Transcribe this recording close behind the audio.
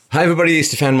Hi everybody,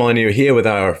 Stefan Molyneux here with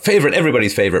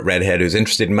everybody's favorite redhead who's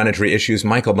interested in monetary issues,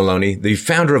 Michael Maloney, the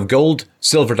founder of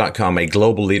goldsilver.com, a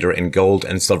global leader in gold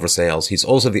and silver sales. He's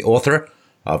also the author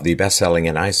of the best-selling,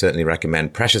 and I certainly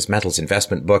recommend, Precious Metals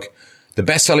Investment book, the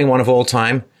best-selling one of all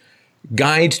time,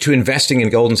 Guide to Investing in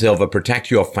Gold and Silver, Protect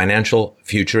Your Financial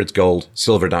Future. It's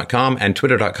goldsilver.com and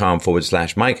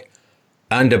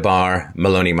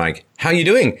twitter.com/Mike_Maloney Mike. How you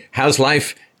doing? How's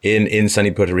life in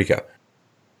sunny Puerto Rico?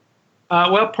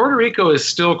 Well, Puerto Rico is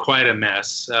still quite a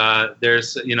mess. I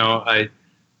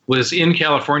was in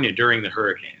California during the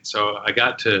hurricane, so I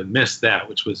got to miss that,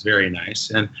 which was very nice.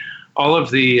 And all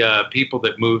of the people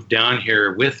that moved down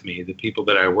here with me, the people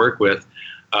that I work with,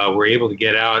 were able to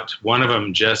get out. One of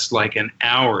them just like an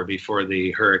hour before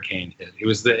the hurricane hit. It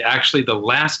was actually the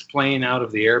last plane out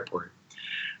of the airport.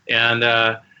 And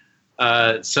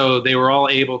so they were all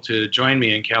able to join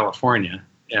me in California,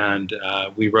 and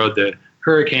we rode the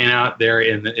hurricane out there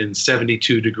in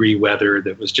 72-degree weather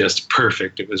that was just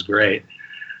perfect. It was great.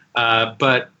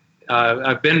 But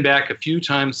I've been back a few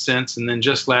times since, and then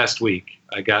just last week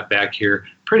I got back here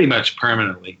pretty much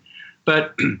permanently.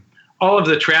 But all of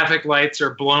the traffic lights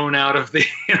are blown out of the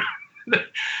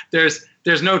there's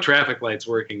no traffic lights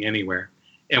working anywhere.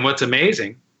 And what's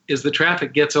amazing is the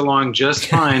traffic gets along just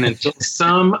fine until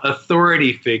some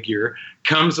authority figure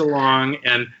comes along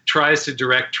and tries to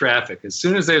direct traffic. As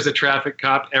soon as there's a traffic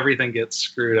cop, everything gets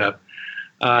screwed up.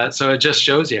 So it just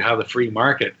shows you how the free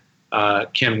market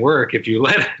can work if you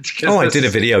let it. I did a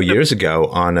video years ago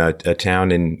on a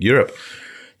town in Europe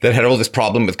that had all this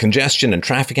problem with congestion and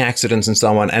traffic accidents and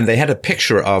so on. And they had a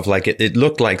picture of it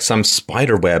looked like some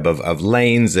spider web of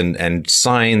lanes and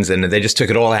signs, and they just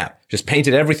took it all out. Just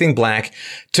painted everything black,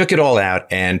 took it all out,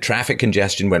 and traffic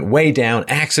congestion went way down.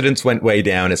 Accidents went way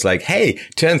down. It's like, hey,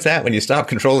 turns out when you stop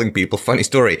controlling people, funny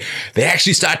story, they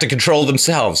actually start to control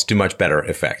themselves to much better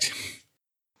effect.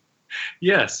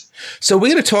 Yes. So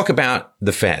we're going to talk about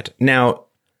the Fed. Now,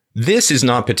 this is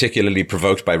not particularly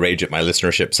provoked by rage at my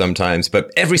listenership sometimes,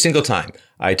 but every single time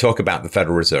I talk about the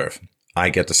Federal Reserve, I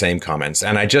get the same comments.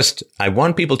 And I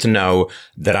want people to know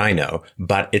that I know,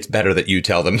 but it's better that you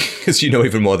tell them because you know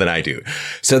even more than I do.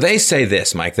 So they say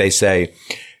this, Mike, they say,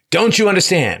 don't you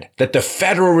understand that the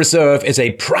Federal Reserve is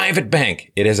a private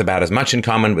bank? It has about as much in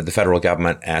common with the federal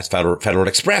government as Federal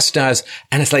Express does.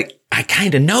 And it's like, I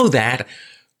kind of know that,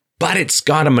 but it's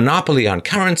got a monopoly on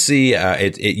currency.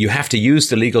 You have to use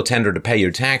the legal tender to pay your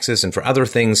taxes and for other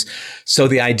things. So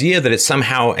the idea that it's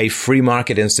somehow a free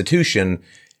market institution,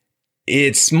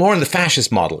 it's more in the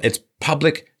fascist model. It's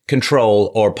public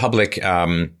control or public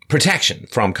protection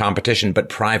from competition, but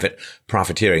private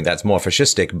profiteering. That's more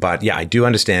fascistic. But yeah, I do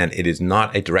understand it is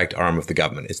not a direct arm of the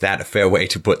government. Is that a fair way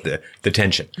to put the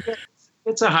tension?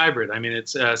 It's a hybrid. I mean,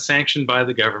 it's sanctioned by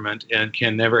the government and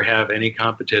can never have any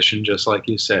competition, just like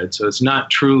you said. So it's not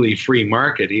truly free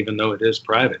market, even though it is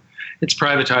private. It's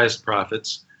privatized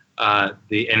profits.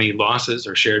 Any losses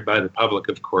are shared by the public,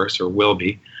 of course, or will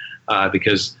be,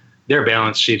 because their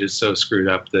balance sheet is so screwed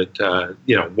up that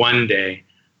one day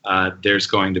there's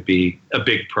going to be a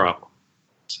big problem.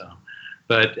 So,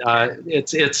 but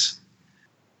it's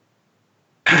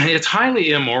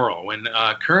highly immoral when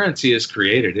currency is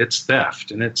created. It's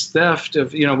theft, and it's theft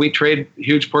of, we trade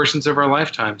huge portions of our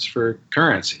lifetimes for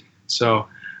currency. So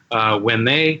when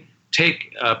they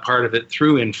take part of it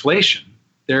through inflation,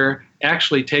 they're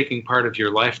actually taking part of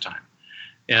your lifetime.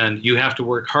 And you have to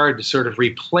work hard to sort of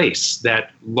replace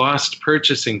that lost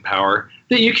purchasing power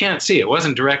that you can't see. It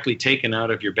wasn't directly taken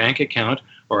out of your bank account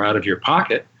or out of your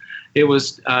pocket. It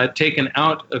was taken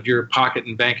out of your pocket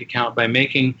and bank account by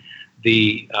making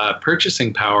the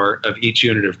purchasing power of each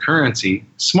unit of currency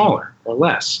smaller or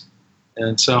less.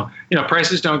 And so,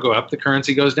 prices don't go up, the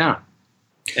currency goes down.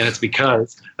 And it's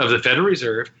because of the Federal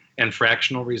Reserve and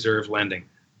fractional reserve lending,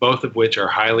 both of which are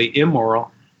highly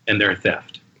immoral and they're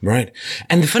theft. Right.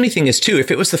 And the funny thing is, too, if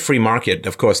it was the free market,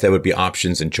 of course, there would be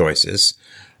options and choices.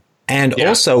 And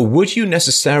also, would you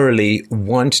necessarily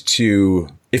want to,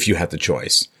 if you had the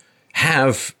choice,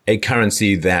 have a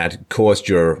currency that caused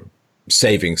your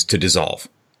savings to dissolve?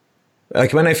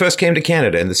 Like when I first came to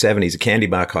Canada in the 70s, a candy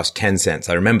bar cost 10 cents.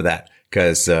 I remember that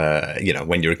because,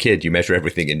 when you're a kid, you measure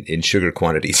everything in sugar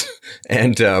quantities.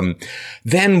 And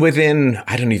then within,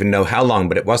 I don't even know how long,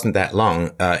 but it wasn't that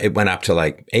long, it went up to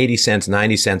like 80 cents,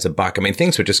 90 cents a buck. I mean,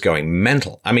 things were just going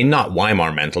mental. I mean, not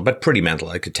Weimar mental, but pretty mental,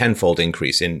 like a tenfold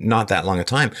increase in not that long a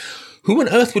time. Who on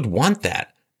earth would want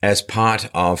that as part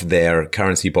of their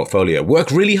currency portfolio?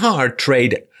 Work really hard,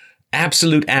 trade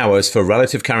absolute hours for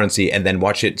relative currency, and then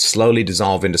watch it slowly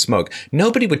dissolve into smoke.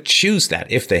 Nobody would choose that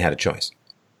if they had a choice.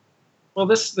 Well,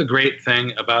 this is the great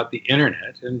thing about the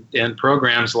internet and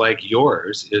programs like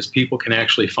yours is people can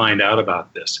actually find out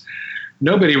about this.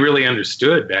 Nobody really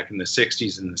understood back in the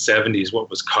 60s and the 70s what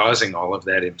was causing all of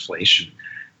that inflation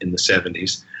in the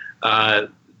 70s.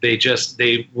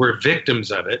 They were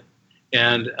victims of it,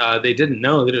 and they didn't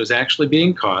know that it was actually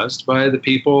being caused by the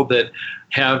people that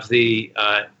have the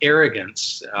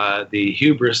arrogance, the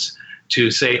hubris to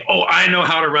say, "Oh, I know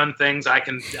how to run things. I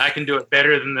can do it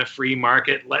better than the free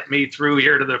market. Let me through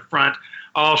here to the front.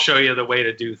 I'll show you the way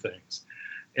to do things."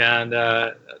 And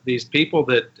these people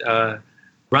that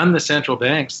run the central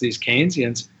banks, these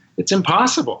Keynesians, it's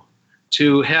impossible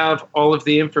to have all of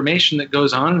the information that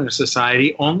goes on in a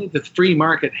society. Only the free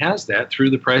market has that through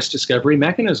the price discovery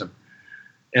mechanism.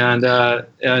 And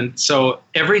so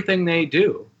everything they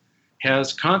do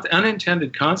has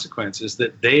unintended consequences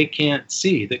that they can't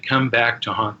see that come back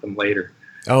to haunt them later.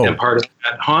 Oh. And part of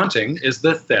that haunting is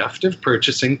the theft of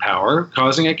purchasing power,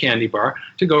 causing a candy bar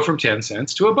to go from 10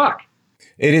 cents to $1.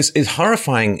 It's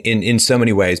horrifying in so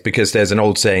many ways, because there's an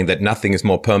old saying that nothing is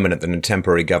more permanent than a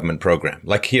temporary government program.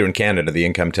 Like here in Canada, the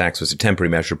income tax was a temporary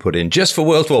measure put in just for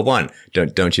World War I.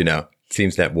 Don't you know? It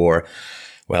seems that war,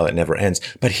 well, it never ends.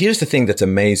 But here's the thing that's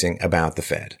amazing about the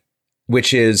Fed,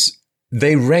 which is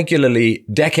they regularly,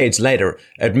 decades later,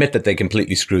 admit that they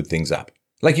completely screwed things up.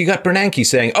 Like you got Bernanke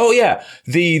saying, "Oh yeah,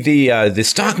 the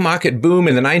stock market boom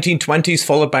in the 1920s,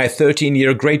 followed by a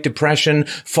 13-year Great Depression,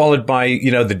 followed by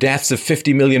the deaths of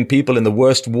 50 million people in the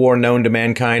worst war known to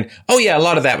mankind. Oh yeah, a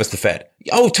lot of that was the Fed."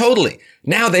 Oh, totally.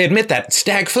 Now they admit that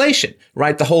stagflation,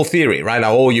 right? The whole theory, right?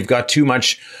 Oh, you've got too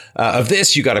much of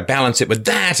this, you got to balance it with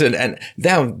that, and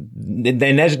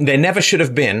they never should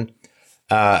have been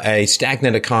a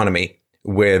stagnant economy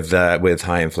with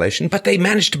high inflation, but they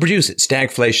managed to produce it.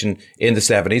 Stagflation in the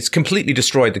 70s completely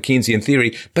destroyed the Keynesian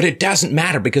theory, but it doesn't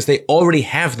matter because they already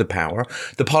have the power.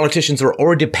 The politicians are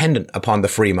already dependent upon the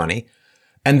free money,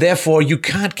 and therefore you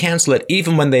can't cancel it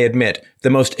even when they admit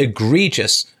the most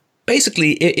egregious.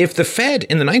 Basically, if the Fed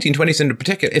in the 1920s in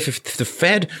particular, if the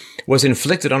Fed was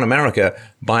inflicted on America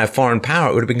by a foreign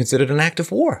power, it would have been considered an act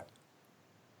of war.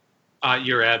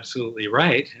 You're absolutely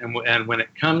right. And when it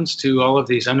comes to all of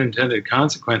these unintended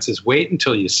consequences, wait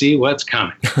until you see what's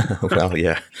coming. Well,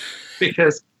 yeah.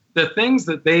 Because the things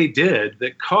that they did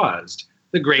that caused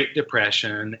the Great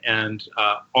Depression and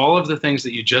all of the things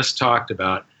that you just talked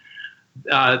about,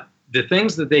 the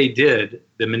things that they did,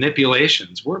 the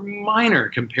manipulations, were minor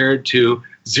compared to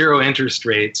zero interest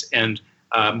rates and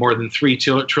more than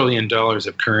 $3 trillion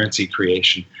of currency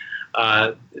creation.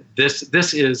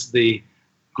 This is the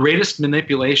greatest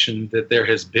manipulation that there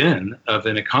has been of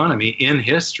an economy in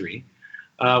history.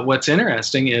 What's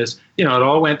interesting is, it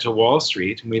all went to Wall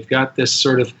Street, and we've got this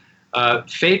sort of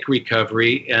fake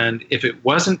recovery. And if it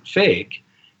wasn't fake,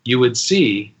 you would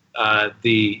see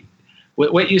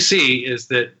what you see is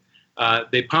that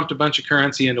they pumped a bunch of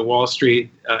currency into Wall Street,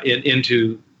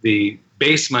 into the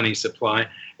base money supply,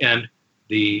 and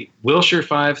the Wilshire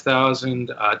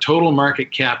 5000 total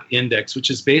market cap index, which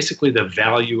is basically the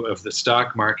value of the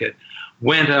stock market,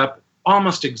 went up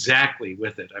almost exactly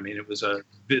with it. I mean,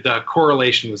 the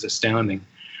correlation was astounding.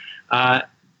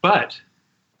 But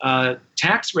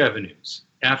tax revenues,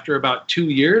 after about 2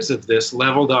 years of this,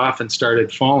 leveled off and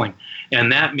started falling.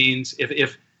 And that means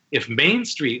if Main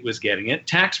Street was getting it,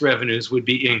 tax revenues would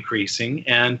be increasing,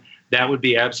 and that would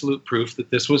be absolute proof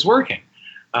that this was working.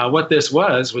 What this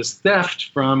was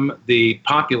theft from the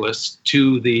populace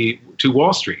to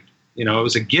Wall Street. It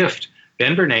was a gift.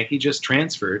 Ben Bernanke just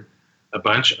transferred a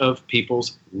bunch of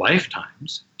people's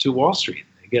lifetimes to Wall Street.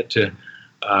 They get to,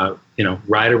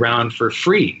 ride around for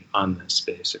free on this,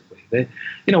 basically.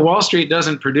 Wall Street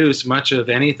doesn't produce much of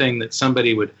anything that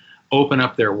somebody would open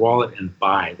up their wallet and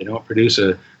buy. They don't produce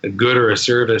a good or a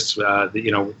service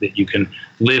that you can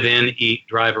live in, eat,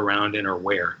 drive around in, or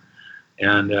wear.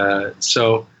 And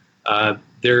so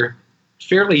they're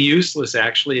fairly useless,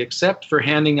 actually, except for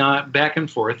handing back and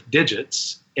forth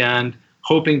digits and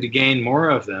hoping to gain more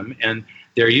of them. And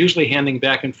they're usually handing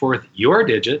back and forth your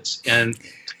digits, and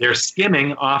they're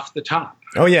skimming off the top.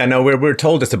 Oh, yeah. No, we're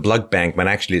told it's a blood bank, when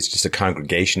actually it's just a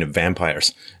congregation of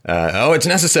vampires. It's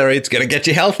necessary. It's going to get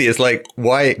you healthy. It's like,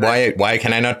 why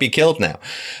can I not be killed now?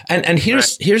 And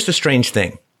here's the strange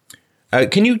thing.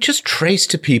 Can you just trace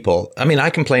to people? I mean, I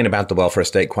complain about the welfare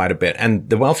state quite a bit, and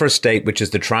the welfare state, which is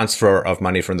the transfer of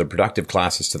money from the productive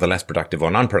classes to the less productive or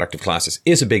non-productive classes,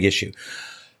 is a big issue.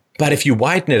 But if you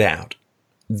widen it out,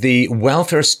 the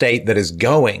welfare state that is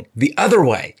going the other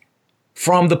way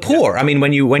from the poor. I mean,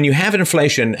 when you have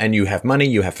inflation and you have money,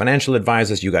 you have financial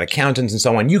advisors, you got accountants and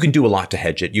so on, you can do a lot to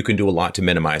hedge it. You can do a lot to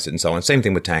minimize it and so on. Same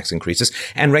thing with tax increases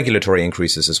and regulatory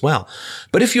increases as well.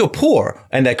 But if you're poor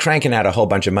and they're cranking out a whole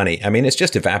bunch of money, I mean, it's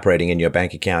just evaporating in your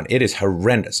bank account. It is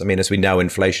horrendous. I mean, as we know,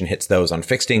 inflation hits those on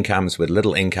fixed incomes with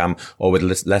little income or with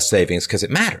less savings because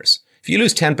it matters. If you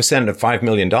lose 10% of $5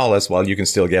 million, well, you can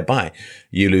still get by.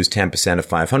 You lose 10% of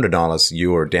 $500,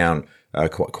 you are down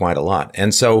quite a lot.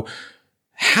 And so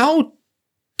how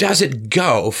does it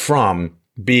go from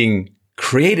being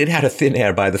created out of thin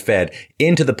air by the Fed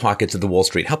into the pockets of the Wall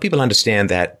Street? Help people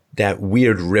understand that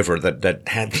weird river that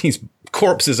had these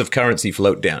corpses of currency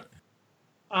float down.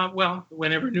 Well,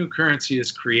 whenever new currency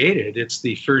is created, it's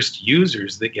the first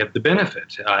users that get the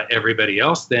benefit. Everybody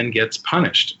else then gets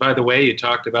punished. By the way, you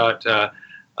talked about,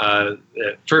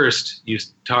 first, you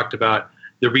talked about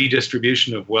the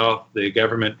redistribution of wealth, the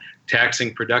government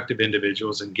taxing productive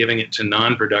individuals and giving it to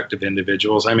non-productive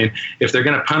individuals. I mean, if they're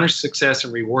going to punish success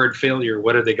and reward failure,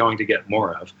 what are they going to get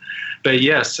more of? But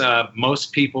yes,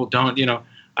 most people don't.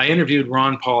 I interviewed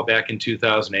Ron Paul back in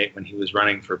 2008 when he was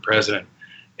running for president,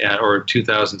 or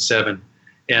 2007,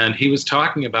 and he was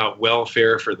talking about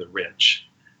welfare for the rich,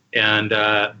 and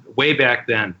way back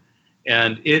then.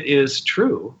 And it is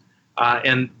true,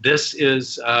 and this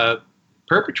is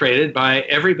perpetrated by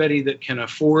everybody that can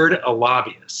afford a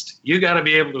lobbyist. You got to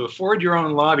be able to afford your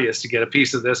own lobbyist to get a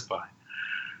piece of this pie.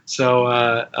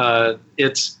 So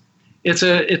it's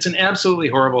an absolutely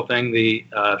horrible thing. The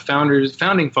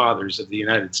founding fathers of the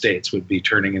United States would be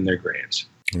turning in their graves.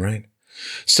 Right.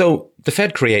 So the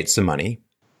Fed creates the money,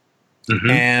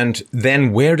 and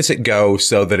then where does it go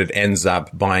so that it ends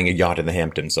up buying a yacht in the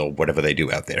Hamptons or whatever they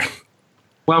do out there?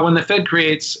 Well, when the Fed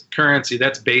creates currency,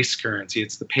 that's base currency.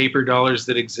 It's the paper dollars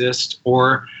that exist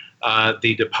or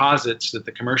the deposits that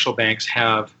the commercial banks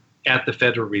have at the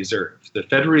Federal Reserve. The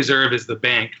Federal Reserve is the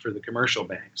bank for the commercial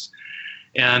banks.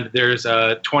 And there's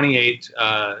 28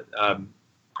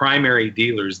 primary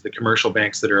dealers, the commercial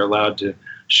banks that are allowed to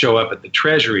show up at the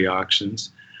Treasury auctions.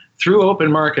 Through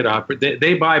open market,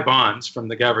 they buy bonds from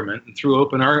the government, and through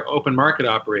open market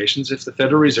operations, if the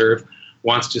Federal Reserve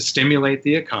wants to stimulate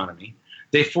the economy,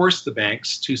 they force the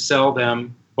banks to sell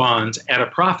them bonds at a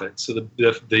profit. So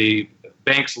the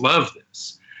banks love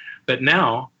this. But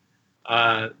now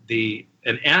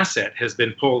an asset has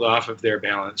been pulled off of their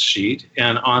balance sheet,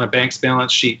 and on a bank's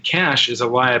balance sheet, cash is a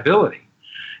liability.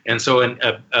 And so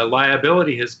a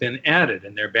liability has been added,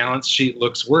 and their balance sheet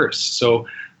looks worse. So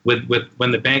when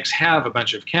the banks have a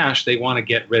bunch of cash, they want to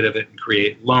get rid of it and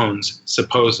create loans,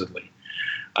 supposedly.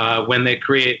 When they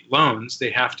create loans,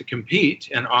 they have to compete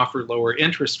and offer lower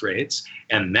interest rates,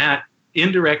 and that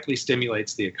indirectly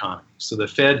stimulates the economy. So the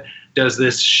Fed does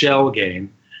this shell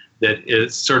game that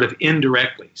is sort of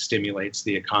indirectly stimulates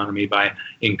the economy by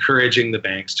encouraging the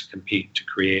banks to compete to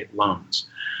create loans.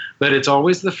 But it's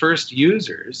always the first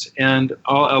users, and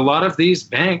a lot of these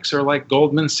banks are like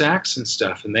Goldman Sachs and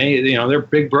stuff, and they're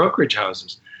big brokerage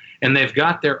houses, and they've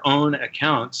got their own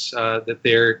accounts that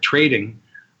they're trading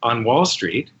on Wall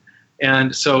Street,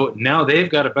 and so now they've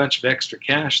got a bunch of extra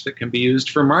cash that can be used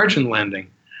for margin lending,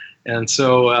 and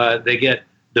so they get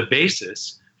the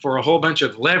basis for a whole bunch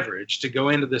of leverage to go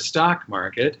into the stock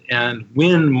market and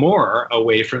win more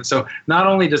away from. So not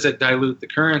only does it dilute the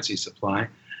currency supply,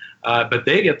 but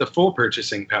they get the full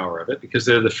purchasing power of it because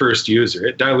they're the first user.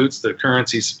 It dilutes the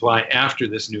currency supply after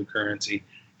this new currency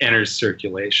enters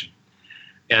circulation.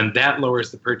 And that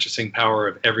lowers the purchasing power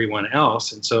of everyone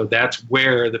else. And so that's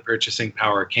where the purchasing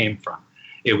power came from.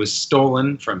 It was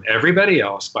stolen from everybody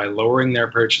else by lowering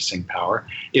their purchasing power.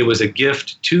 It was a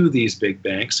gift to these big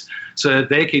banks so that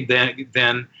they could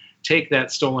then take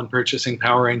that stolen purchasing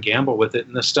power and gamble with it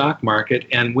in the stock market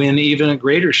and win even a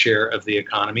greater share of the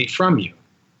economy from you.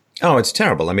 Oh, it's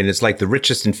terrible. I mean, it's like the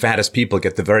richest and fattest people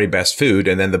get the very best food,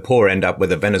 and then the poor end up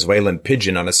with a Venezuelan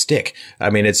pigeon on a stick. I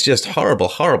mean, it's just horrible,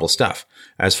 horrible stuff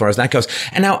as far as that goes.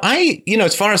 And now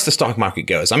as far as the stock market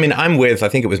goes, I mean, I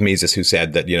think it was Mises who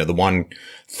said that, the one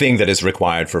thing that is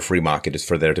required for a free market is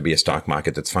for there to be a stock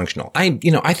market that's functional.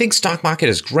 I think stock market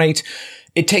is great.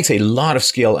 It takes a lot of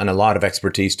skill and a lot of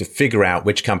expertise to figure out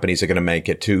which companies are going to make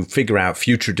it, to figure out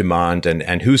future demand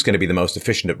and who's going to be the most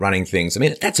efficient at running things. I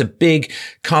mean, that's a big,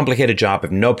 complicated job. I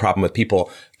have no problem with people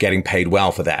getting paid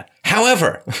well for that.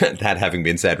 However, that having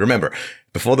been said, remember,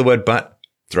 before the word but,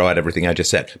 throw out everything I just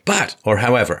said. But, or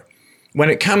however, when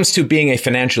it comes to being a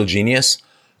financial genius,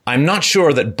 I'm not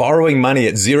sure that borrowing money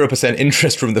at 0%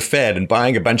 interest from the Fed and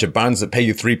buying a bunch of bonds that pay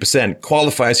you 3%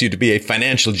 qualifies you to be a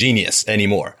financial genius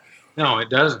anymore. No, it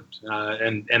doesn't.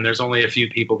 And there's only a few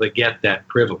people that get that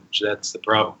privilege. That's the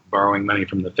problem, borrowing money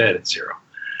from the Fed at zero.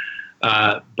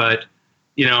 But,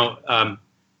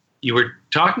 you were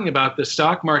talking about the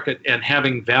stock market and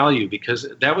having value, because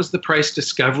that was the price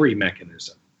discovery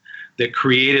mechanism that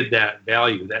created that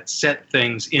value, that set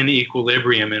things in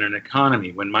equilibrium in an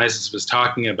economy. When Mises was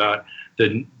talking about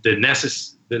the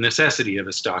necessity of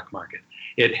a stock market,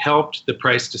 it helped the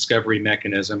price discovery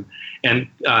mechanism and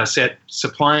set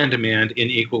supply and demand in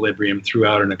equilibrium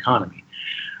throughout an economy.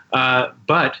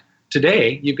 But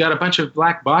today, you've got a bunch of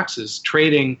black boxes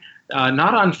trading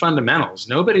not on fundamentals.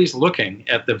 Nobody's looking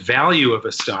at the value of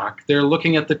a stock. They're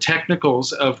looking at the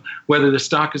technicals of whether the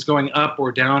stock is going up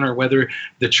or down, or whether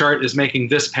the chart is making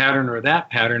this pattern or that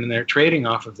pattern, and they're trading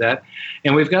off of that.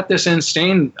 And we've got this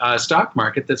insane stock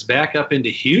market that's back up into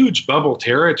huge bubble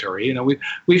territory.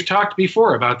 We've talked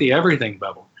before about the everything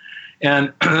bubble.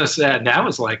 And that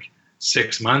was like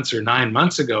 6 months or 9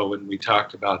 months ago when we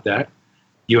talked about that,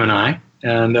 you and I.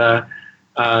 And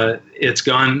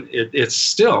it's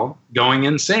still going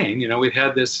insane. We've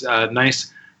had this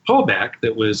nice pullback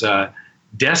that was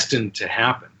destined to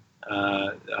happen.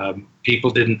 People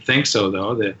didn't think so,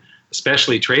 though,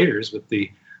 especially traders with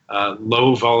the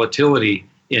low volatility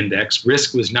index.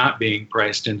 Risk was not being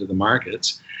priced into the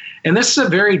markets. And this is a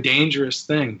very dangerous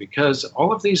thing, because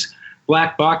all of these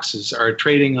black boxes are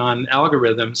trading on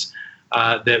algorithms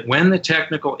that when the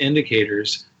technical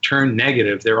indicators turn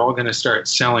negative, they're all going to start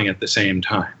selling at the same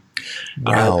time.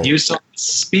 Wow. You saw the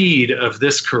speed of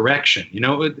this correction.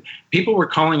 People were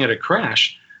calling it a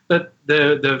crash, but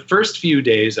the first few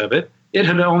days of it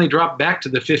had only dropped back to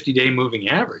the 50-day moving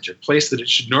average, a place that it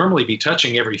should normally be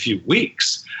touching every few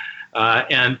weeks.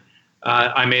 And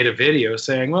I made a video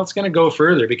saying, well, it's going to go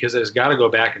further because it's got to go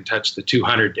back and touch the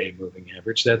 200-day moving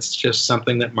average. That's just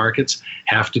something that markets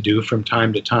have to do from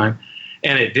time to time.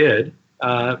 And it did.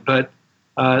 But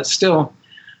still,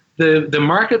 the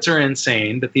markets are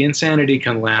insane, but the insanity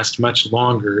can last much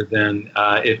longer than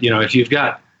if you've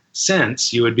got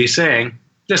sense, you would be saying,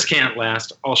 this can't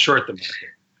last, I'll short the market.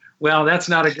 Well, that's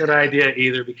not a good idea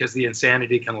either, because the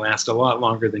insanity can last a lot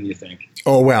longer than you think.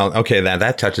 Oh, well, okay,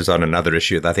 that touches on another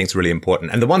issue that I think is really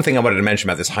important. And the one thing I wanted to mention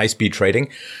about this high-speed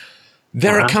trading,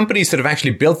 there are companies that have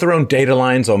actually built their own data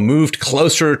lines or moved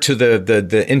closer to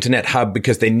the internet hub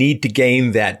because they need to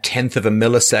gain that 10th of a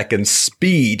millisecond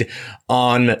speed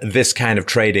on this kind of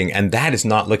trading. And that is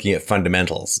not looking at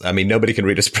fundamentals. I mean, nobody can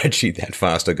read a spreadsheet that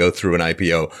fast or go through an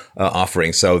IPO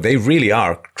offering. So they really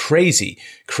are crazy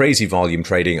volume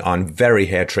trading on very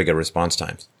hair trigger response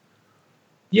times.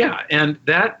 Yeah, and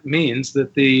that means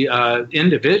that the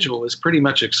individual is pretty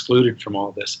much excluded from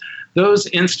all this. Those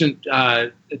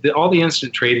all the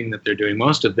instant trading that they're doing,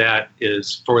 most of that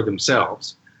is for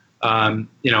themselves.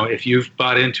 If you've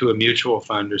bought into a mutual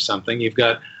fund or something, you've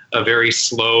got a very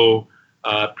slow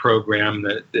program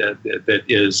that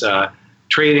is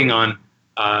trading on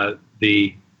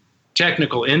the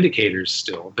technical indicators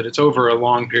still, but it's over a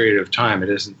long period of time. It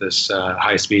isn't this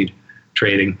high-speed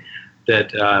trading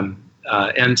that.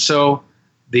 And so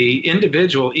the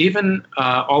individual, even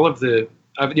all of the,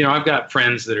 I've got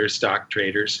friends that are stock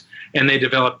traders, and they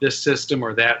develop this system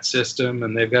or that system,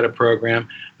 and they've got a program,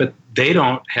 but they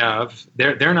don't have,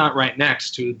 they're not right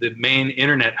next to the main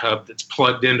internet hub that's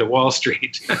plugged into Wall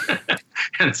Street.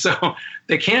 And so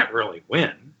they can't really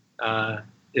win. The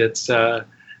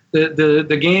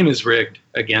game is rigged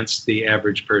against the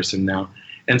average person now.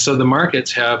 And so the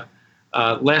markets have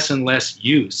less and less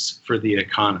use for the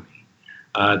economy.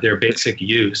 Their basic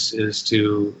use is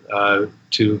to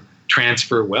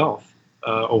transfer wealth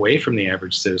away from the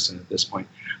average citizen at this point.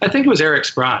 I think it was Eric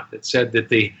Sprott that said that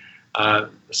the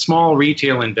small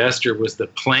retail investor was the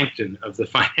plankton of the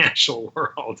financial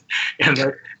world, and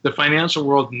that the financial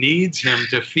world needs him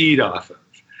to feed off of.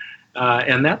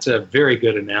 And that's a very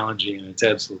good analogy, and it's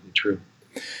absolutely true.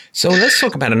 So let's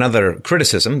talk about another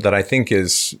criticism that I think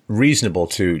is reasonable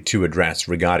to address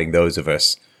regarding those of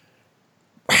us.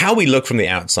 How we look from the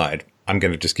outside, I'm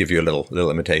going to just give you a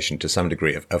little imitation to some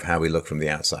degree of how we look from the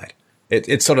outside.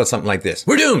 It's sort of something like this.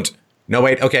 We're doomed. No,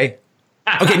 wait. Okay.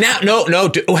 Okay. Now, no.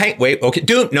 Wait. Okay.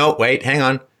 Doomed. No, wait. Hang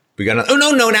on. We got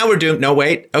no. Now we're doomed. No,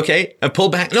 wait. Okay. Pull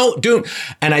back. No, doomed.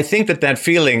 And I think that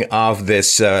feeling of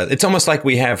this, it's almost like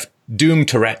we have doom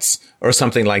Tourette's or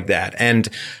something like that. And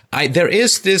there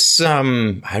is this,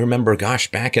 I remember,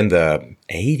 back in the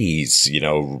 80s,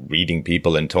 reading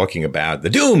people and talking about the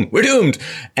doom, we're doomed.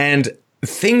 And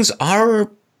things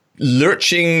are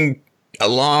lurching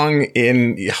along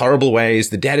in horrible ways.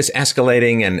 The debt is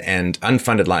escalating and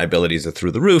unfunded liabilities are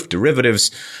through the roof.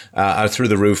 Derivatives are through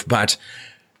the roof. But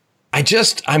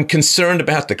I'm concerned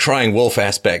about the crying wolf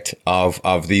aspect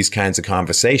of these kinds of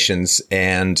conversations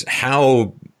and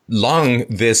how long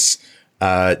this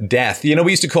death. You know,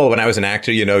 we used to call it when I was an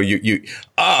actor, you know,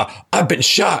 I've been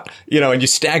shot, you know, and you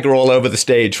stagger all over the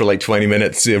stage for like 20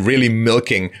 minutes, really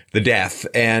milking the death.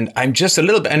 And I'm just a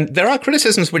little bit, and there are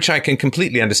criticisms which I can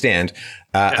completely understand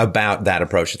about that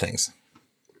approach to things.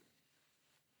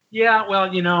 Yeah,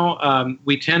 well, you know,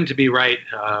 we tend to be right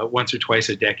once or twice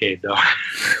a decade, though.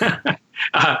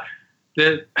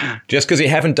 Just because you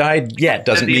haven't died yet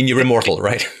doesn't mean you're immortal,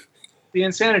 right? The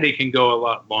insanity can go a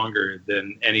lot longer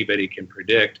than anybody can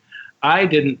predict. I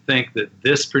didn't think that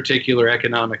this particular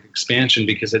economic expansion,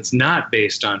 because it's not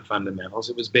based on fundamentals,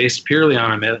 it was based purely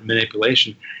on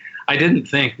manipulation. I didn't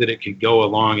think that it could go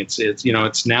along. It's you know,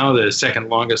 it's now the second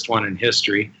longest one in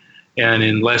history, and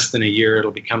in less than a year,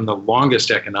 it'll become the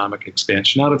longest economic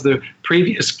expansion out of the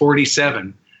previous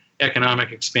 47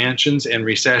 economic expansions and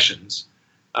recessions.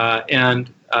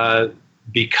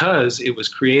 Because it was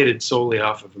created solely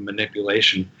off of a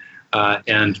manipulation,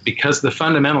 and because the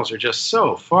fundamentals are just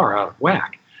so far out of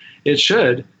whack, it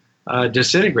should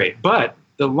disintegrate. But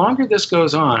the longer this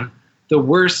goes on, the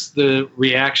worse the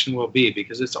reaction will be,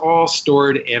 because it's all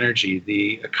stored energy.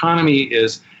 The economy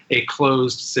is a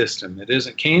closed system. It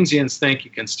isn't. Keynesians think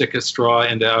you can stick a straw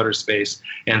into outer space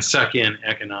and suck in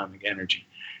economic energy,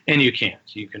 and you can't.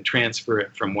 You can transfer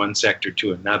it from one sector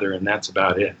to another, and that's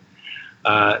about it.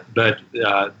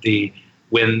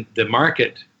 When the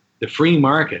market, the free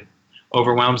market,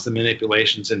 overwhelms the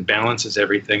manipulations and balances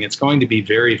everything, it's going to be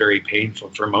very, very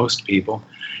painful for most people.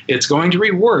 It's going to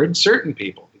reward certain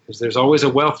people, because there's always a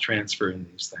wealth transfer in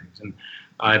these things. And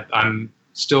I'm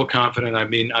still confident. I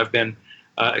mean, I've been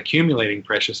accumulating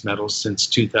precious metals since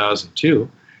 2002,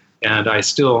 and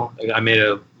I made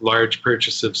a large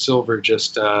purchase of silver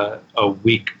just a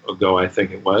week ago, I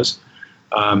think it was.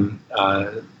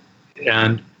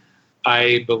 And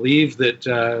I believe that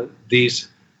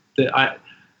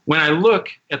when I look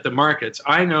at the markets,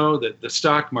 I know that the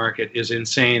stock market is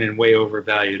insane and way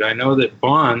overvalued. I know that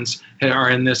bonds are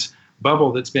in this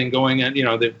bubble that's been going on. You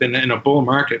know, they've been in a bull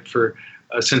market for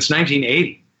since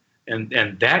 1980,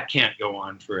 and that can't go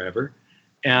on forever.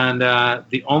 And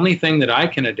the only thing that I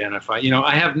can identify, you know,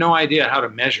 I have no idea how to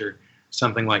measure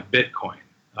something like Bitcoin.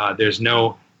 There's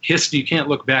no history. You can't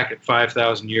look back at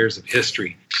 5,000 years of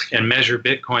history and measure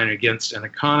Bitcoin against an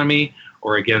economy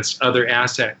or against other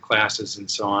asset classes and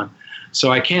so on.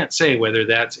 So I can't say whether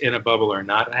that's in a bubble or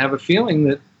not. I have a feeling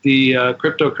that the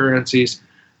cryptocurrencies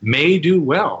may do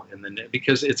well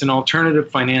because it's an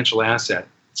alternative financial asset.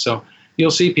 So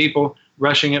you'll see people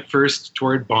rushing at first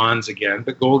toward bonds again,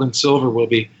 but gold and silver will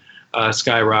be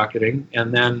skyrocketing,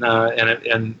 and then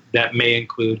and that may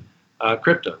include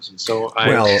cryptos. And so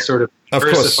I sort of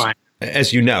diversifying. Of course,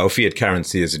 as you know, fiat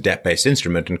currency is a debt-based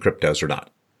instrument, and cryptos are not.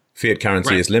 Fiat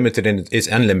currency is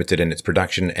unlimited in its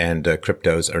production, and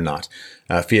cryptos are not.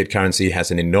 Fiat currency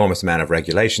has an enormous amount of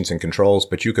regulations and controls,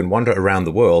 but you can wander around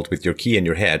the world with your key in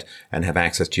your head and have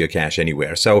access to your cash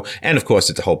anywhere. So, and of course,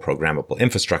 it's a whole programmable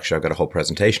infrastructure. I've got a whole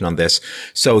presentation on this.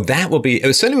 So it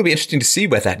certainly will be interesting to see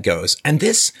where that goes. And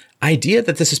this idea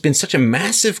that this has been such a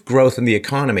massive growth in the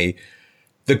economy,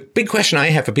 the big question I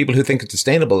have for people who think it's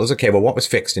sustainable is, okay, well, what was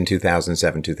fixed in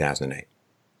 2007, 2008?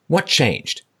 What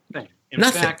changed?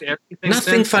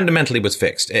 Nothing fundamentally was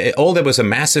fixed. All there was a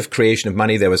massive creation of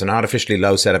money. There was an artificially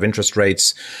low set of interest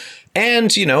rates.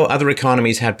 And, you know, other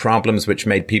economies had problems which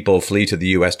made people flee to the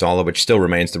US dollar, which still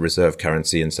remains the reserve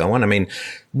currency and so on. I mean,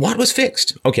 what was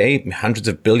fixed? Okay, hundreds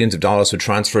of billions of dollars were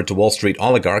transferred to Wall Street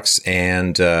oligarchs,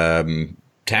 and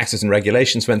taxes and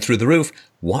regulations went through the roof.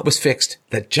 What was fixed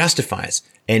that justifies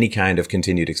any kind of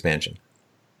continued expansion?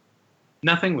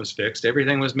 Nothing was fixed.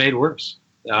 Everything was made worse.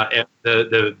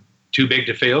 The too big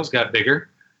to fails got bigger.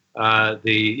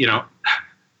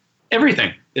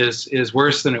 Everything is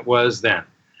worse than it was then.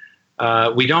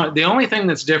 The only thing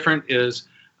that's different is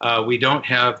we don't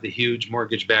have the huge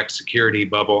mortgage-backed security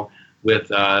bubble with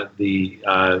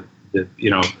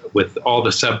with all the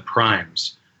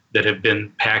subprimes that have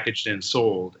been packaged and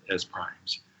sold as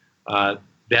primes.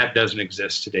 That doesn't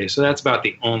exist today. So that's about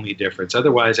the only difference.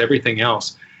 Otherwise, everything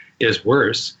else is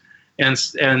worse.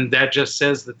 And that just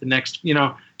says that the next,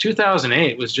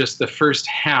 2008 was just the first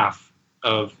half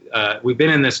of, we've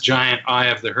been in this giant eye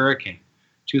of the hurricane.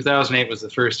 2008 was the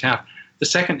first half. The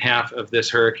second half of this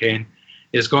hurricane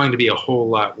is going to be a whole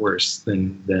lot worse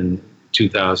than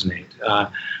 2008.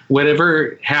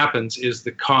 Whatever happens is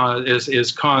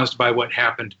caused by what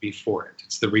happened before it.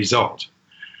 It's the result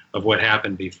of what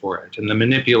happened before it. And the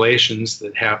manipulations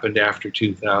that happened after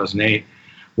 2008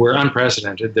 were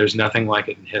unprecedented. There's nothing like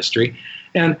it in history.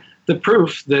 And the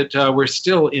proof that we're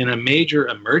still in a major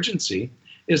emergency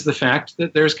is the fact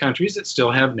that there's countries that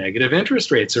still have negative interest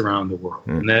rates around the world.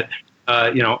 And that,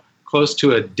 close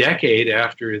to a decade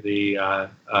after the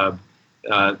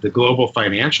global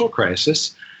financial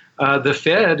crisis, the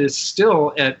Fed is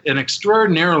still at an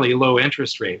extraordinarily low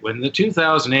interest rate. When the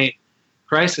 2008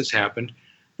 crisis happened,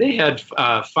 they had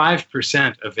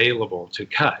 5% available to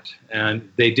cut,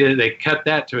 and they cut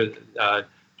that to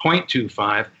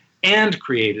 0.25 and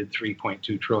created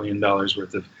 $3.2 trillion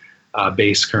worth of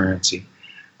base currency.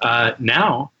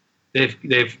 Now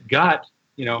they've got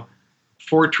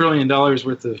 $4 trillion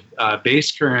worth of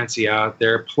base currency out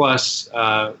there, plus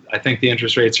I think the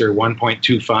interest rates are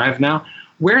 1.25 now.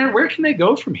 Where can they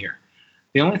go from here?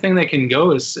 The only thing they can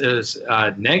go is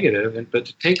negative, but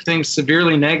to take things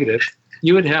severely negative,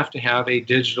 you would have to have a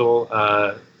digital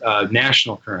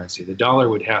national currency. The dollar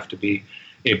would have to be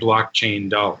a blockchain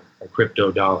dollar, a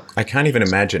crypto dollar. I can't even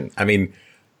imagine. I mean,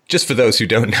 just for those who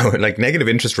don't know, like negative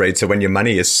interest rates are when your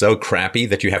money is so crappy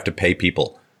that you have to pay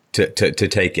people to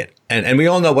take it. And we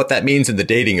all know what that means in the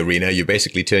dating arena. You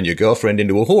basically turn your girlfriend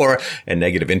into a whore, and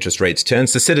negative interest rates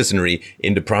turns the citizenry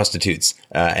into prostitutes.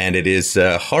 And it is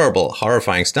horrible,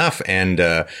 horrifying stuff. And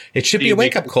it should be a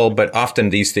wake-up call, but often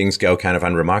these things go kind of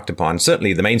unremarked upon.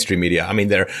 Certainly the mainstream media. I mean,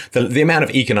 the amount of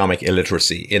economic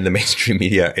illiteracy in the mainstream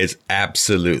media is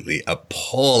absolutely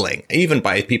appalling, even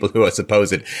by people who are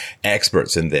supposed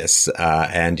experts in this.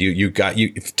 And you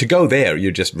to go there,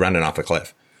 you're just running off a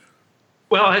cliff.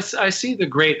 Well, I see the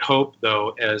great hope, though,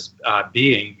 as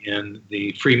being in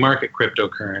the free market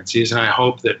cryptocurrencies, and I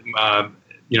hope that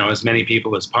as many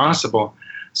people as possible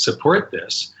support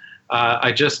this.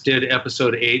 I just did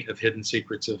episode 8 of Hidden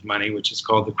Secrets of Money, which is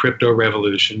called The Crypto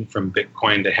Revolution from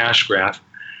Bitcoin to Hashgraph.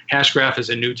 Hashgraph is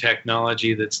a new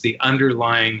technology that's the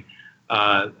underlying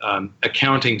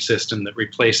accounting system that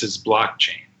replaces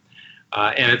blockchain,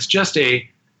 and it's just a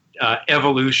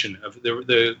evolution of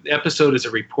the episode is a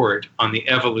report on the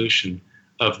evolution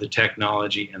of the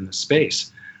technology and the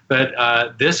space. But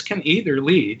this can either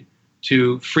lead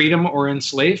to freedom or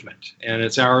enslavement, and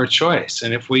it's our choice.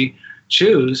 And if we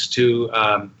choose to,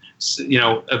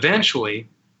 eventually,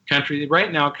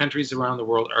 right now, countries around the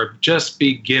world are just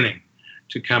beginning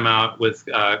to come out with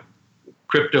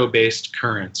crypto-based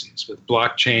currencies, with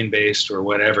blockchain-based or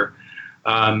whatever,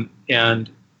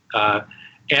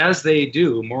 as they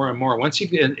do more and more,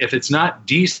 if it's not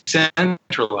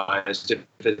decentralized,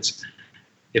 if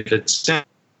it's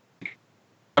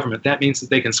government, that means that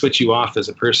they can switch you off as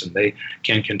a person. They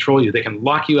can control you. They can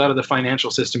lock you out of the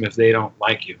financial system if they don't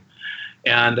like you.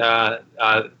 And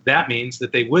that means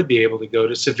that they would be able to go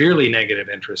to severely negative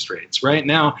interest rates. Right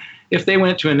now, if they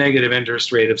went to a negative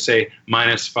interest rate of, say,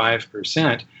 minus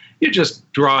 5%, you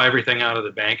just draw everything out of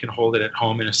the bank and hold it at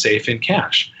home in a safe in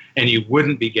cash. And you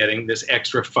wouldn't be getting this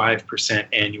extra 5%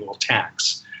 annual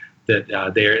tax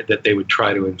that they would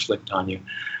try to inflict on you.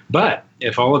 But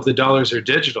if all of the dollars are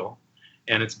digital,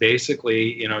 and it's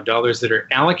basically dollars that are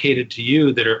allocated to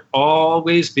you that are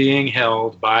always being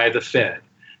held by the Fed,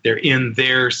 they're in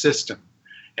their system,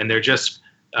 and they're just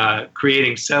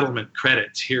creating settlement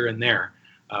credits here and there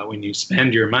when you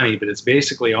spend your money, but it's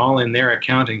basically all in their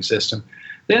accounting system,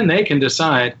 then they can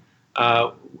decide.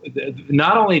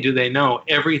 Not only do they know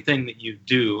everything that you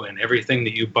do and everything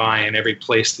that you buy and every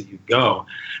place that you go,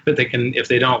 but they can, if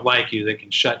they don't like you, they can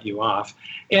shut you off,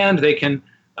 and they can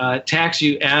tax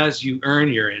you as you earn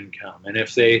your income. And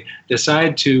if they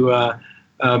decide to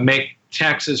make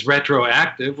taxes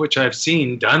retroactive, which I've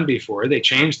seen done before, they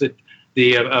change the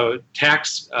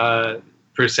tax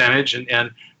percentage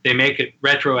and they make it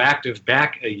retroactive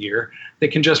back a year, they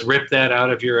can just rip that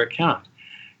out of your account.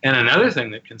 And another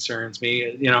thing that concerns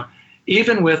me,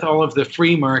 even with all of the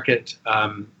free market,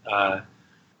 the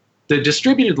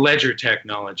distributed ledger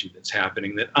technology that's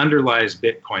happening that underlies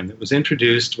Bitcoin, that was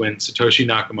introduced when Satoshi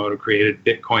Nakamoto created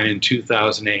Bitcoin in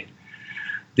 2008,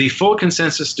 the full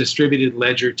consensus distributed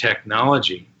ledger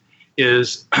technology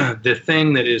is the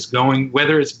thing that is going,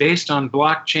 whether it's based on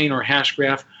blockchain or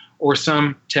hashgraph or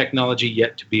some technology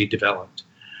yet to be developed.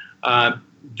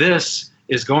 This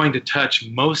is going to touch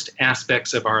most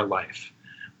aspects of our life.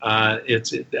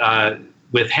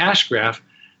 With Hashgraph,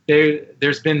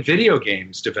 there's been video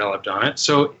games developed on it,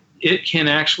 so it can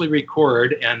actually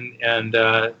record and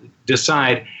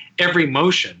decide every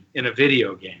motion in a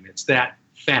video game. It's that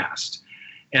fast.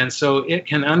 And so it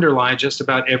can underlie just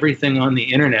about everything on the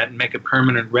internet and make a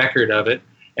permanent record of it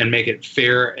and make it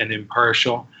fair and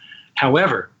impartial.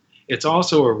 However, it's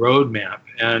also a roadmap,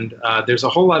 and there's a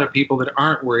whole lot of people that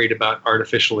aren't worried about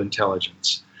artificial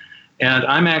intelligence. And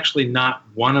I'm actually not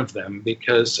one of them,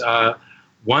 because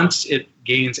once it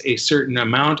gains a certain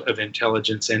amount of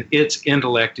intelligence and its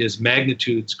intellect is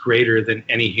magnitudes greater than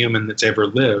any human that's ever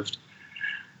lived,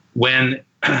 when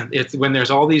it's when there's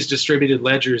all these distributed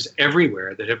ledgers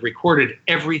everywhere that have recorded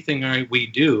everything we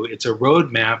do. It's a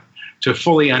roadmap to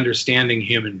fully understanding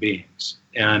human beings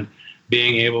and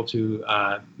being able to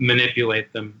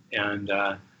manipulate them.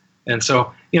 And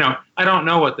so, I don't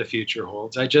know what the future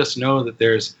holds. I just know that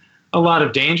there's a lot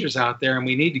of dangers out there, and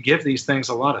we need to give these things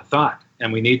a lot of thought,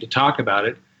 and we need to talk about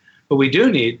it. But we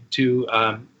do need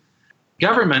to,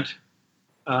 government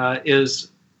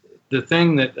is the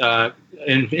thing that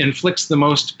inflicts the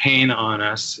most pain on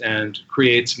us and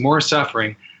creates more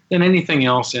suffering than anything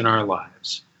else in our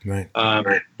lives. Right.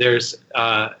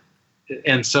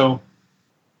 And so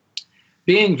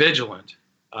being vigilant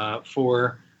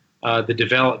for the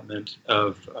development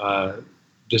of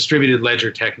distributed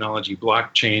ledger technology,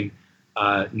 blockchain,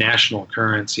 national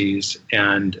currencies,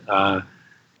 and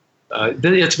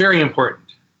it's very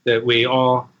important that we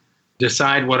all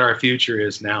decide what our future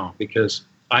is now, because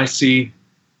I see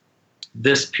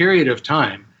this period of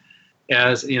time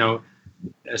as,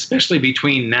 especially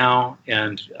between now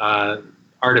and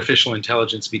artificial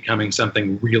intelligence becoming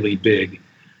something really big,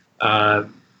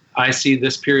 I see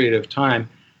this period of time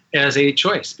as a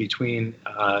choice between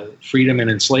freedom and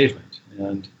enslavement.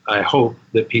 And I hope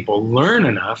that people learn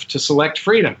enough to select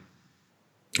freedom.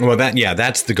 Well,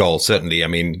 that's the goal, certainly. I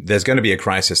mean, there's going to be a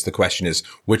crisis. The question is,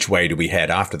 which way do we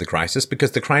head after the crisis?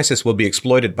 Because the crisis will be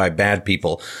exploited by bad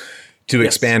people to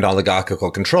expand oligarchical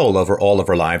control over all of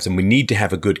our lives. And we need to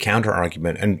have a good counter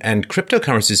argument. And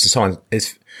cryptocurrencies and so on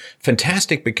is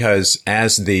fantastic, because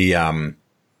as the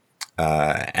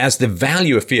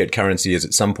value of fiat currency is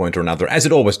at some point or another, as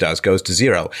it always does, goes to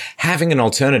zero, having an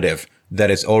alternative that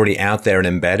is already out there and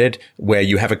embedded, where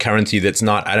you have a currency that's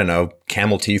not,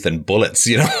 camel teeth and bullets,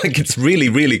 it's really,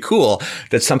 really cool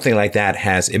that something like that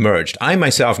has emerged. I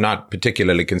myself, not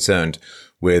particularly concerned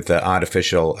with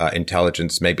artificial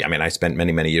intelligence. I spent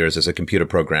many, many years as a computer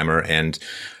programmer, and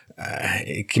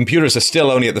computers are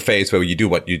still only at the phase where you do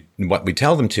what we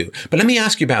tell them to. But let me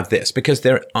ask you about this, because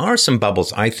there are some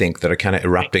bubbles, I think, that are kind of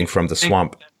erupting from the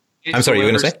swamp. I'm sorry, you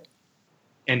were going to say?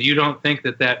 And you don't think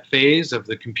that phase of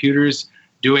the computers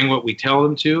doing what we tell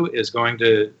them to is going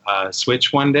to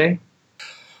switch one day?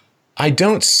 I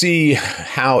don't see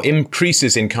how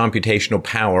increases in computational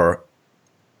power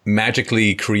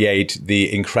magically create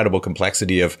the incredible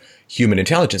complexity of human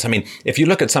intelligence. I mean, if you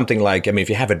look at something like, if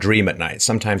you have a dream at night,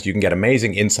 sometimes you can get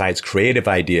amazing insights, creative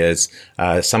ideas.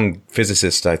 Some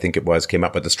physicist, I think it was, came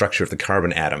up with the structure of the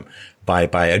carbon atom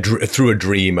through a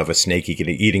dream of a snake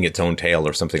eating its own tail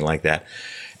or something like that.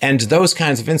 And those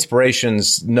kinds of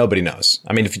inspirations, nobody knows.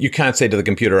 I mean, if you can't say to the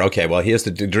computer, okay, well, here's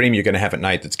the dream you're going to have at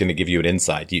night that's going to give you an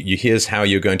insight. Here's how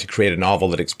you're going to create a novel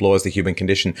that explores the human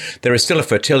condition. There is still a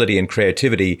fertility and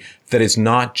creativity that is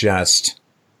not just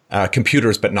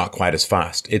computers, but not quite as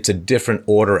fast. It's a different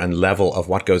order and level of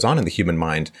what goes on in the human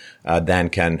mind than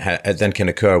can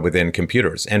occur within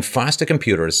computers. And faster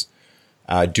computers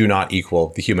do not equal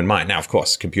the human mind. Now, of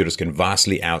course, computers can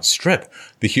vastly outstrip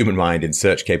the human mind in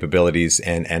search capabilities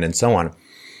and so on.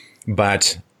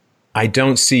 But I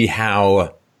don't see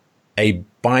how a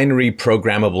binary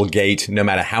programmable gate, no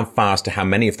matter how fast or how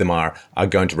many of them are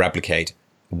going to replicate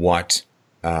what.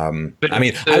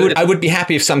 I would be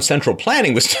happy if some central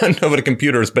planning was turned over to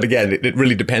computers. But again, it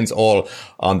really depends all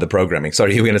on the programming.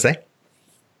 Sorry, you were going to say?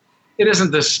 It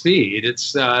isn't the speed;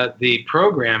 it's the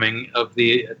programming of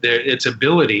its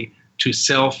ability to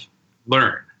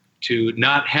self-learn, to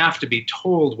not have to be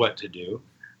told what to do,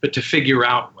 but to figure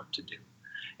out what to do.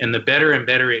 And the better and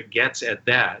better it gets at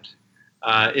that,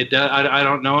 I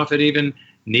don't know if it even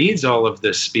needs all of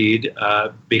this speed,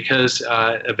 because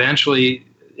eventually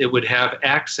it would have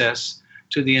access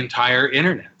to the entire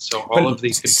internet. So all of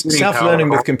these self-learning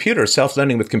with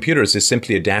computers is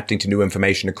simply adapting to new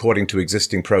information according to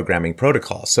existing programming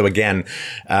protocols. So again,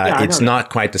 it's not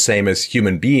quite the same as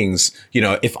human beings.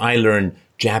 If I learn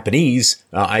Japanese,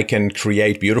 I can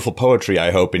create beautiful poetry,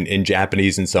 I hope, in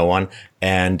Japanese and so on.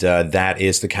 And that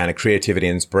is the kind of creativity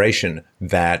and inspiration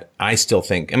that I still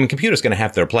think, computers going to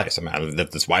have their place.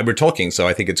 That's why we're talking. So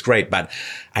I think it's great, but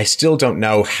I still don't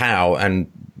know how,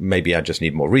 and maybe I just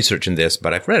need more research in this,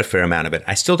 but I've read a fair amount of it.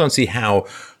 I still don't see how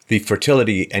the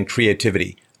fertility and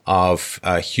creativity of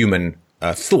human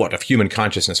thought, of human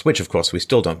consciousness, which of course we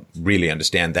still don't really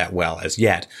understand that well as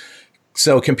yet.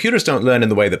 So computers don't learn in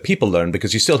the way that people learn,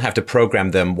 because you still have to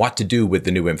program them what to do with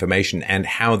the new information, and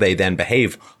how they then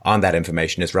behave on that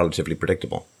information is relatively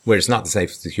predictable, where it's not the same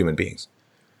as human beings.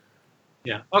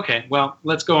 Yeah. Okay. Well,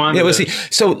 let's go on. Yeah, we'll see.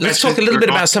 So let's talk a little bit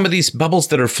about some of these bubbles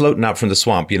that are floating up from the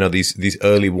swamp. These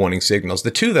early warning signals.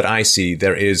 The two that I see,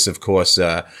 there is, of course,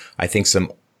 I think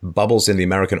some bubbles in the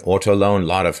American auto loan, a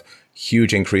lot of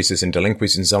huge increases in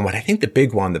delinquencies and so on. But I think the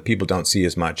big one that people don't see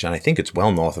as much, and I think it's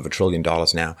well north of $1 trillion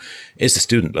now, is the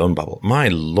student loan bubble. My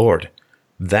Lord.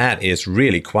 That is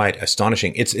really quite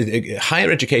astonishing. Higher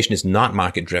education is not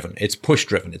market driven. It's push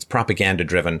driven. It's propaganda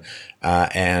driven.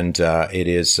 And it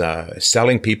is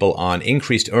selling people on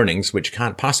increased earnings, which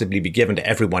can't possibly be given to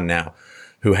everyone now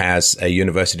who has a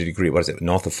university degree. What is it?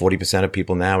 North of 40% of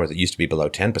people now, or it used to be below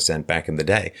 10% back in the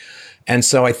day. And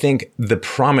so I think the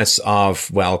promise of,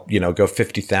 well, go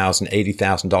 $50,000,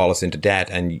 $80,000 into debt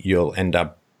and you'll end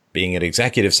up being an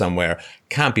executive somewhere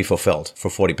can't be fulfilled for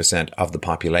 40% of the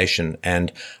population. And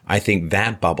I think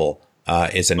that bubble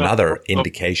is another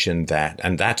indication that,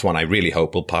 and that's one I really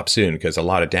hope will pop soon, because a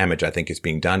lot of damage, I think, is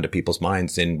being done to people's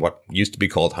minds in what used to be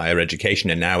called higher education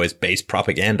and now is base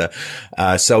propaganda.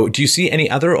 So do you see any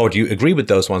other, or do you agree with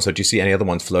those ones, or do you see any other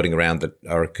ones floating around that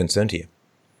are a concern to you?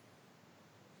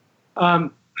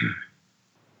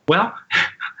 Well,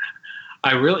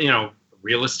 I really,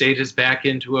 real estate is back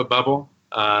into a bubble.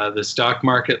 The stock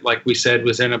market, like we said,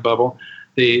 was in a bubble.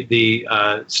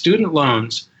 The student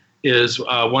loans is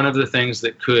one of the things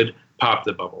that could pop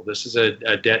the bubble. This is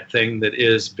a debt thing that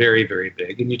is very, very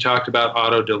big. And you talked about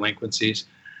auto delinquencies.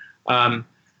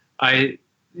 Living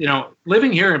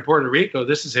here in Puerto Rico,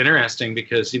 this is interesting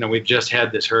because, we've just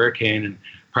had this hurricane and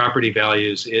property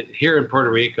values. Here in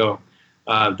Puerto Rico,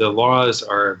 the laws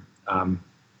are,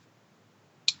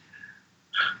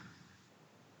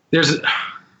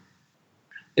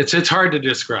 It's hard to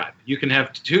describe. You can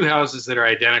have two houses that are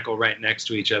identical right next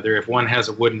to each other. If one has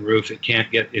a wooden roof, it can't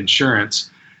get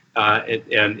insurance,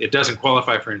 and it doesn't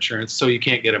qualify for insurance, so you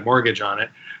can't get a mortgage on it.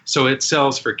 So it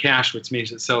sells for cash, which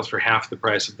means it sells for half the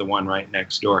price of the one right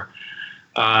next door.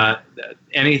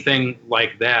 Anything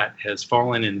like that has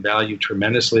fallen in value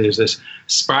tremendously. There's this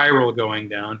spiral going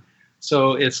down.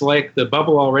 So it's like the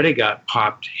bubble already got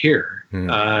popped here.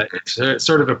 It's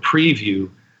sort of a preview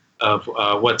of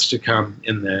what's to come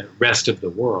in the rest of the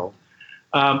world.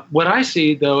 What I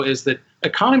see, though, is that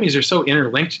economies are so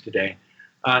interlinked today.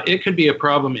 It could be a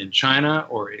problem in China,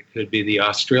 or it could be the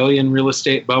Australian real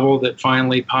estate bubble that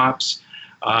finally pops.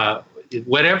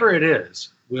 Whatever it is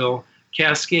will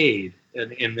cascade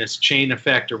in this chain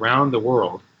effect around the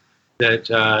world that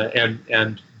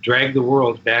and drag the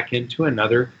world back into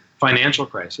another financial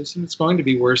crisis. And it's going to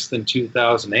be worse than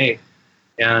 2008.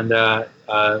 And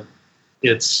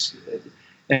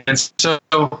so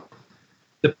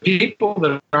the people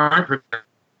that aren't prepared,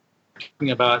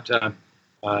 talking about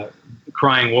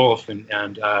crying wolf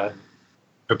and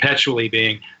perpetually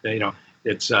being,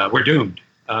 we're doomed.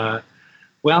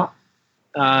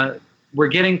 We're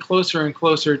getting closer and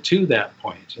closer to that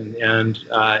point, and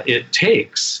it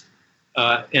takes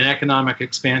an economic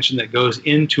expansion that goes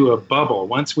into a bubble.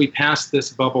 Once we pass this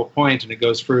bubble point and it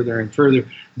goes further and further,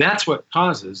 that's what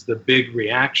causes the big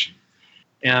reaction.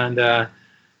 And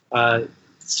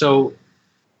so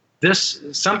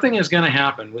something is going to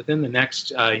happen within the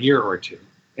next year or two,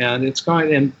 and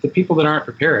the people that aren't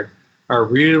prepared are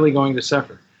really going to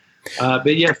suffer.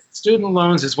 But yes, student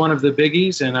loans is one of the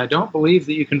biggies, and I don't believe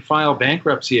that you can file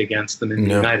bankruptcy against them in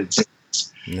the United States.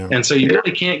 No. And so you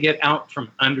really can't get out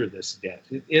from under this debt.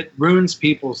 It ruins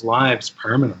people's lives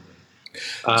permanently.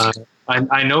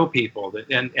 I know people that,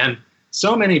 and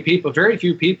so many people, very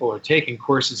few people are taking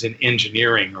courses in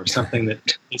engineering or something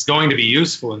that is going to be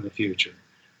useful in the future.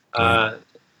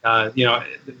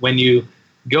 When you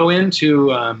go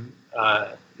into,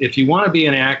 if you want to be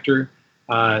an actor,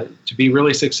 to be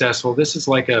really successful, this is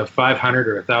like a 500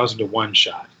 or 1,000 to 1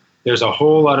 shot. There's a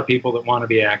whole lot of people that want to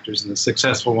be actors, and the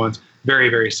successful ones, very,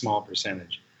 very small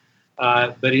percentage.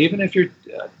 But even if you're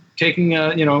taking,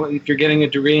 if you're getting a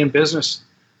degree in business,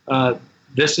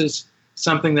 this is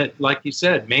something that, like you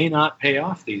said, may not pay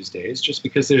off these days, just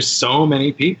because there's so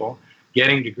many people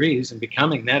getting degrees and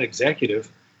becoming that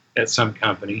executive at some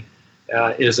company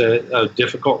is a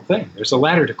difficult thing. There's a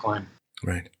ladder to climb.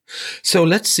 Right. So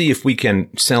let's see if we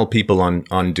can sell people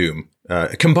on Doom.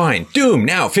 Combine Doom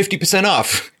now 50%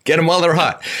 off. Get them while they're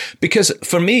hot. Because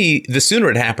for me, the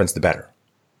sooner it happens, the better.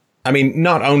 I mean,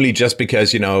 not only just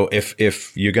because,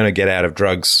 if you're going to get out of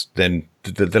drugs, then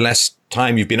the less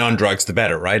time you've been on drugs, the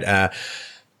better, right?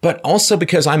 But also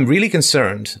because I'm really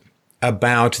concerned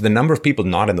about the number of people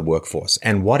not in the workforce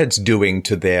and what it's doing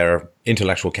to their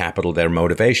intellectual capital, their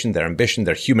motivation, their ambition,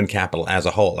 their human capital as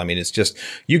a whole. I mean, it's just,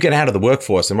 you get out of the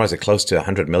workforce, and what is it, close to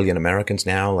 100 million Americans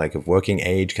now, like of working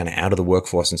age, kind of out of the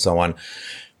workforce and so on.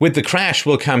 With the crash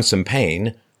will come some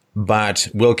pain, but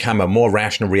will come a more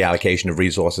rational reallocation of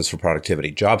resources for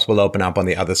productivity. Jobs will open up on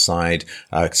the other side.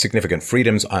 Significant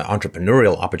freedoms,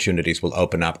 entrepreneurial opportunities will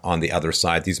open up on the other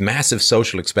side. These massive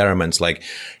social experiments like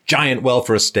giant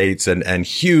welfare states and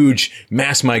huge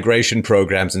mass migration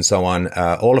programs and so on,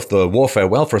 all of the warfare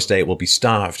welfare state will be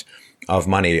starved of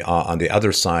money on the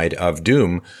other side of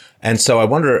doom. And so I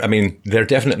wonder, I mean, there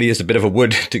definitely is a bit of a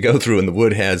wood to go through, and the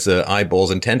wood has eyeballs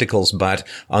and tentacles, but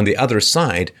on the other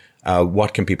side,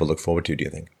 what can people look forward to, do you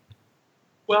think?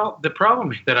 Well, the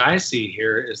problem that I see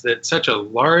here is that such a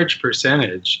large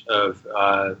percentage of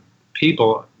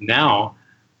people now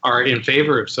are in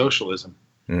favor of socialism.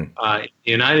 In the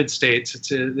United States,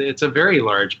 it's a very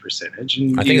large percentage.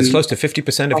 And I think it's close to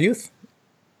 50% of youth.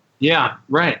 Yeah,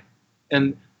 right.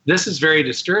 And this is very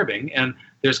disturbing, and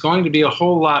there's going to be a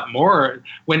whole lot more.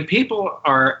 When people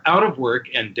are out of work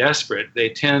and desperate, they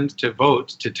tend to vote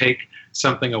to take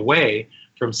something away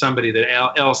from somebody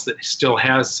else that still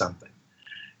has something.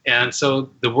 And so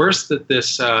the worse that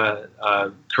this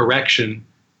correction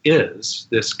is,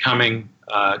 this coming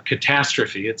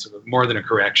catastrophe, it's more than a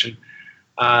correction,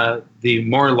 the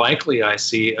more likely I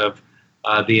see of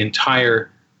the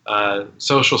entire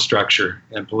social structure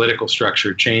and political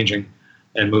structure changing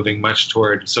and moving much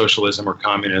toward socialism or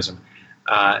communism.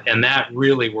 And that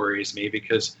really worries me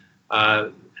because,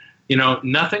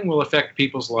 nothing will affect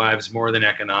people's lives more than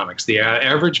economics. The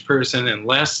average person,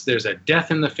 unless there's a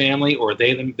death in the family or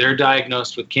they're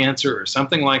diagnosed with cancer or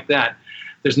something like that,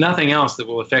 there's nothing else that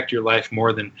will affect your life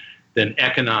more than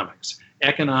economics.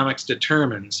 Economics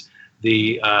determines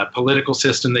the political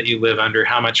system that you live under,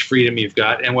 how much freedom you've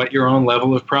got, and what your own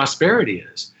level of prosperity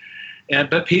is.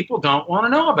 But people don't want to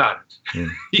know about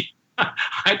it.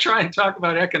 I try and talk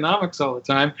about economics all the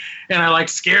time, and I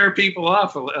scare people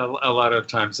off a lot of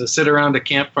times. I sit around a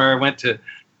campfire. I went to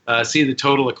see the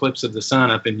total eclipse of the sun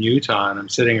up in Utah, and I'm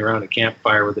sitting around a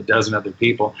campfire with a dozen other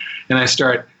people, and I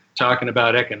start talking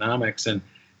about economics. And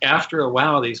after a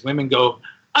while, these women go,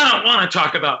 "I don't want to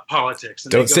talk about politics."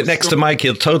 And don't sit next to Mike.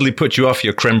 He'll totally put you off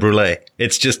your creme brulee.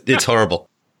 It's horrible.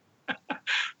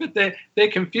 But they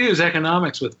confuse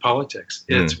economics with politics.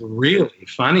 It's really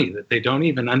funny that they don't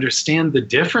even understand the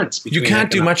difference between. You can't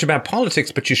do much about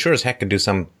politics, but you sure as heck can do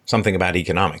something about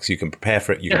economics. You can prepare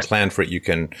for it. You can plan for it. You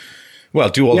can,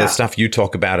 do all the stuff you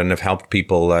talk about and have helped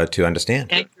people to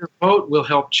understand. And your vote will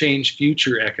help change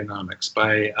future economics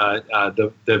by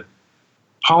the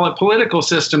political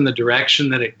system, the direction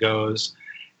that it goes,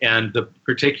 and the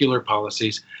particular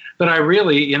policies. But I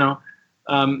really,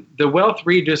 the wealth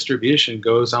redistribution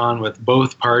goes on with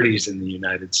both parties in the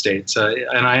United States.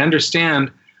 And I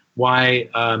understand why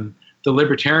the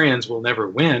libertarians will never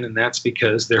win, and that's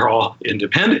because they're all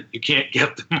independent. You can't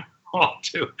get them all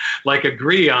to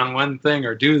agree on one thing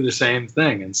or do the same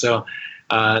thing. And so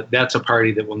that's a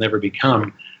party that will never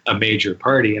become a major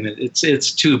party. And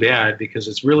it's too bad because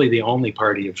it's really the only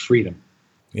party of freedom.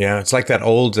 Yeah, it's like that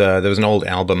old, there was an old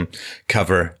album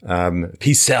cover,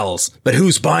 he sells, but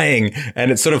who's buying? And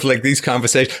it's sort of like these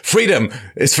conversations, freedom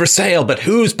is for sale, but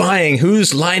who's buying?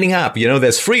 Who's lining up?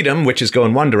 There's freedom, which is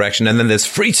going one direction, and then there's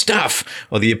free stuff,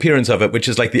 or the appearance of it, which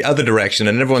is like the other direction,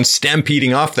 and everyone's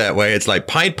stampeding off that way. It's like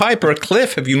Pied Piper,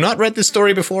 Cliff. Have you not read this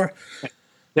story before?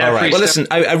 Yeah, all right. Well, listen,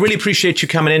 I really appreciate you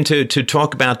coming in to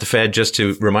talk about the Fed, just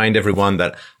to remind everyone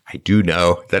that I do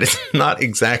know that it's not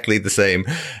exactly the same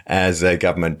as a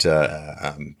government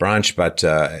branch. But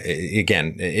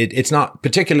again, it's not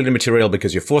particularly material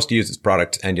because you're forced to use its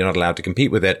product and you're not allowed to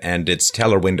compete with it. And its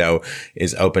teller window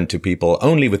is open to people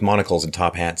only with monocles and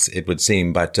top hats, it would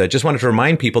seem. But just wanted to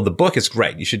remind people the book is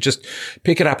great. You should just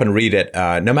pick it up and read it.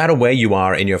 No matter where you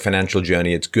are in your financial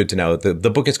journey, it's good to know. The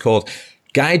book is called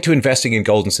Guide to Investing in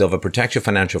Gold and Silver, Protect Your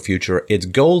Financial Future. It's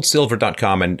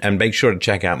goldsilver.com, and make sure to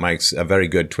check out Mike's very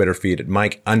good Twitter feed at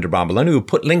Mike_Maloney. We'll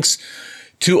put links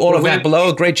to all of that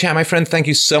below. Great chat, my friend. Thank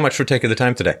you so much for taking the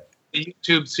time today. The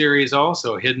YouTube series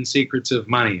also, Hidden Secrets of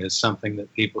Money, is something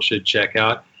that people should check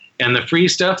out. And the free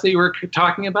stuff that you were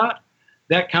talking about,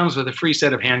 that comes with a free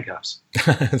set of handcuffs.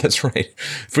 That's right.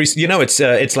 Free.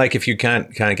 It's like if you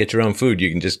can't get your own food,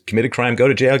 you can just commit a crime, go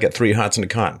to jail, get 3 hearts and a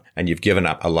cotton, and you've given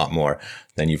up a lot more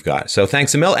than you've got. So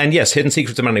thanks, Emil. And yes, Hidden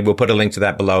Secrets of Money. We'll put a link to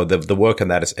that below. The work on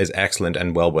that is excellent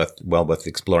and well worth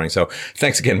exploring. So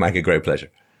thanks again, Mike. A great pleasure.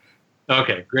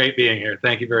 Okay, great being here.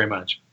 Thank you very much.